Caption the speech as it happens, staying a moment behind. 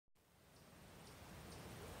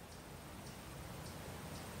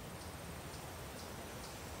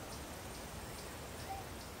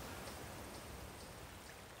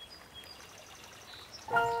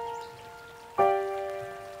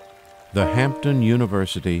The Hampton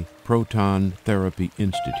University Proton Therapy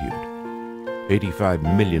Institute. 85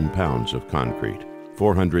 million pounds of concrete,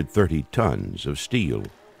 430 tons of steel,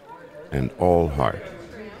 and all heart.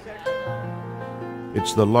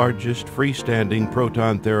 It's the largest freestanding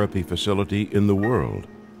proton therapy facility in the world,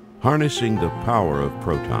 harnessing the power of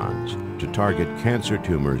protons to target cancer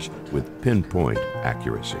tumors with pinpoint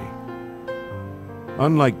accuracy.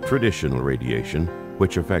 Unlike traditional radiation,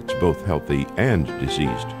 which affects both healthy and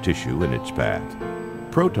diseased tissue in its path,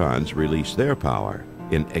 protons release their power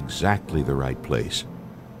in exactly the right place,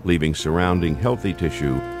 leaving surrounding healthy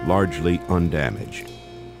tissue largely undamaged.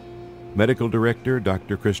 Medical Director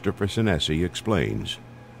Dr. Christopher Sinesi explains.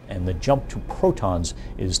 And the jump to protons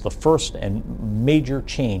is the first and major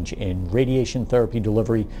change in radiation therapy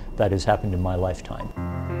delivery that has happened in my lifetime.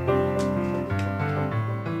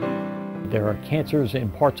 There are cancers in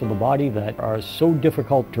parts of the body that are so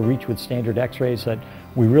difficult to reach with standard X-rays that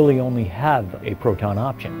we really only have a proton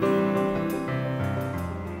option.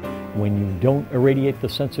 When you don't irradiate the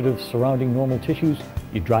sensitive surrounding normal tissues,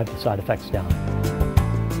 you drive the side effects down.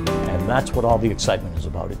 And that's what all the excitement is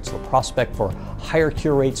about. It's the prospect for higher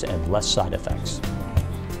cure rates and less side effects.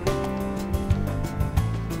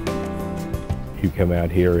 You come out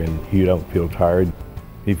here and you don't feel tired,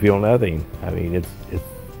 you feel nothing. I mean,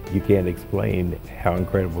 you can't explain how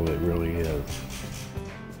incredible it really is.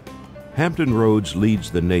 Hampton Roads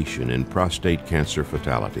leads the nation in prostate cancer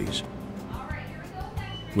fatalities.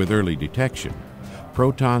 With early detection,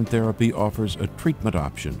 proton therapy offers a treatment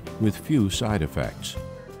option with few side effects.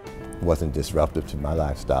 It wasn't disruptive to my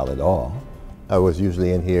lifestyle at all. I was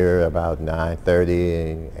usually in here about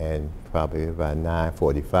 9:30 and probably about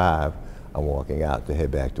 9:45, I'm walking out to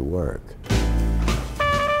head back to work.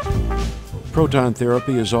 Proton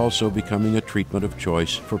therapy is also becoming a treatment of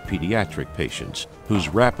choice for pediatric patients whose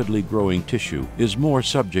rapidly growing tissue is more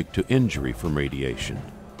subject to injury from radiation.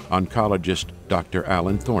 Oncologist Dr.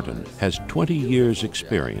 Alan Thornton has 20 years'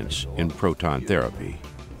 experience in proton therapy.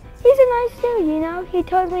 He's a nice dude, you know. He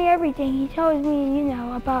tells me everything. He tells me, you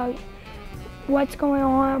know, about what's going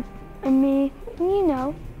on in me. You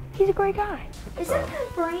know, he's a great guy. Is that his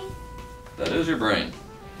brain? That is your brain.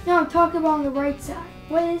 No, I'm talking about on the right side.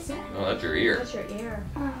 What is that? No, that's your ear. That's your ear.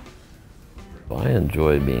 I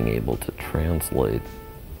enjoy being able to translate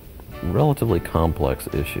relatively complex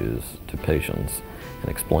issues to patients and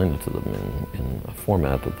explain it to them in a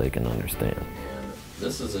format that they can understand. And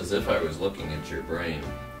this is as if I was looking at your brain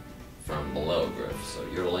from below, Griff. So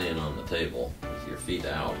you're laying on the table with your feet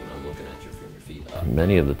out, and I'm looking at you from your feet up.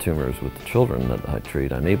 Many of the tumors with the children that I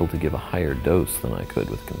treat, I'm able to give a higher dose than I could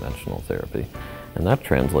with conventional therapy. And that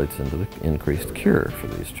translates into the increased cure for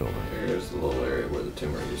these children. Here's the little area where the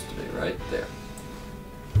tumor used to be, right there.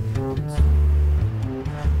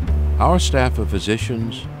 Our staff of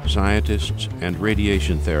physicians, scientists, and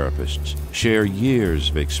radiation therapists share years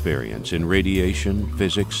of experience in radiation,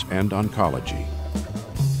 physics, and oncology.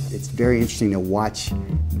 It's very interesting to watch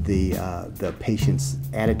the patient's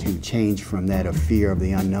attitude change from that of fear of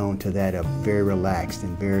the unknown to that of very relaxed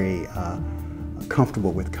and very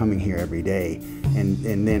comfortable with coming here every day, and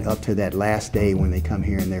then up to that last day when they come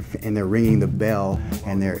here and they're ringing the bell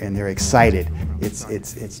and they're excited. It's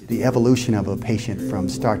the evolution of a patient from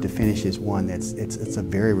start to finish is one that's it's a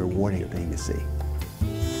very rewarding thing to see.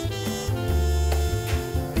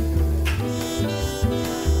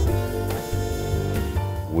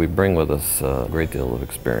 We bring with us a great deal of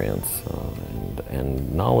experience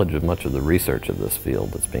and knowledge of much of the research of this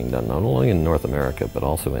field that's being done, not only in North America, but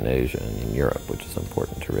also in Asia and in Europe, which is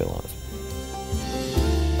important to realize.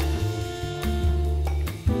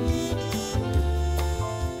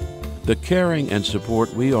 The caring and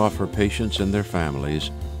support we offer patients and their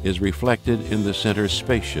families is reflected in the center's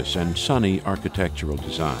spacious and sunny architectural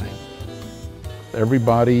design.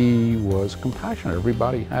 Everybody was compassionate,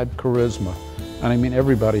 everybody had charisma, and I mean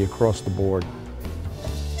everybody across the board.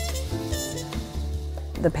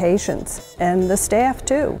 The patients and the staff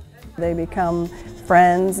too. They become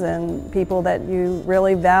friends and people that you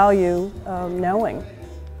really value knowing.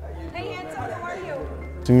 Hey Hampton, how are you?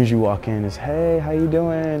 As soon as you walk in, it's, hey, how you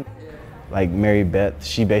doing? Like Mary Beth,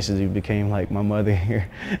 she basically became like my mother here.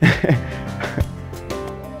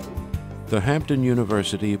 The Hampton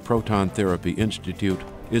University Proton Therapy Institute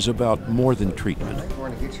is about more than treatment. We're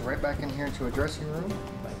going to get you right back in here into a dressing room.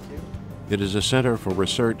 It is a center for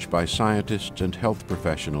research by scientists and health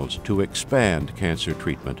professionals to expand cancer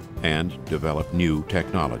treatment and develop new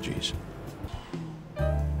technologies.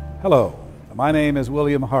 Hello, my name is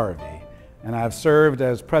William Harvey, and I've served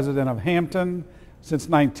as president of Hampton since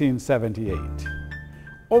 1978.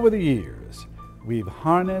 Over the years, we've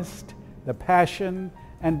harnessed the passion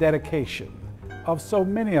and dedication of so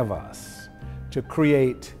many of us to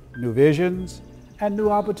create new visions and new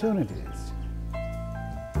opportunities.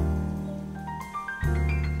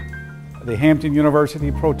 The Hampton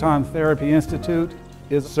University Proton Therapy Institute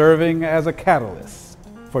is serving as a catalyst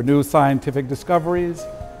for new scientific discoveries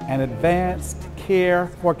and advanced care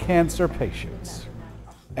for cancer patients.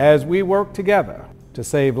 As we work together to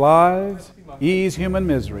save lives, ease human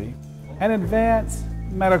misery, and advance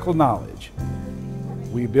medical knowledge,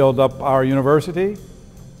 we build up our university,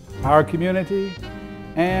 our community,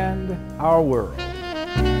 and our world.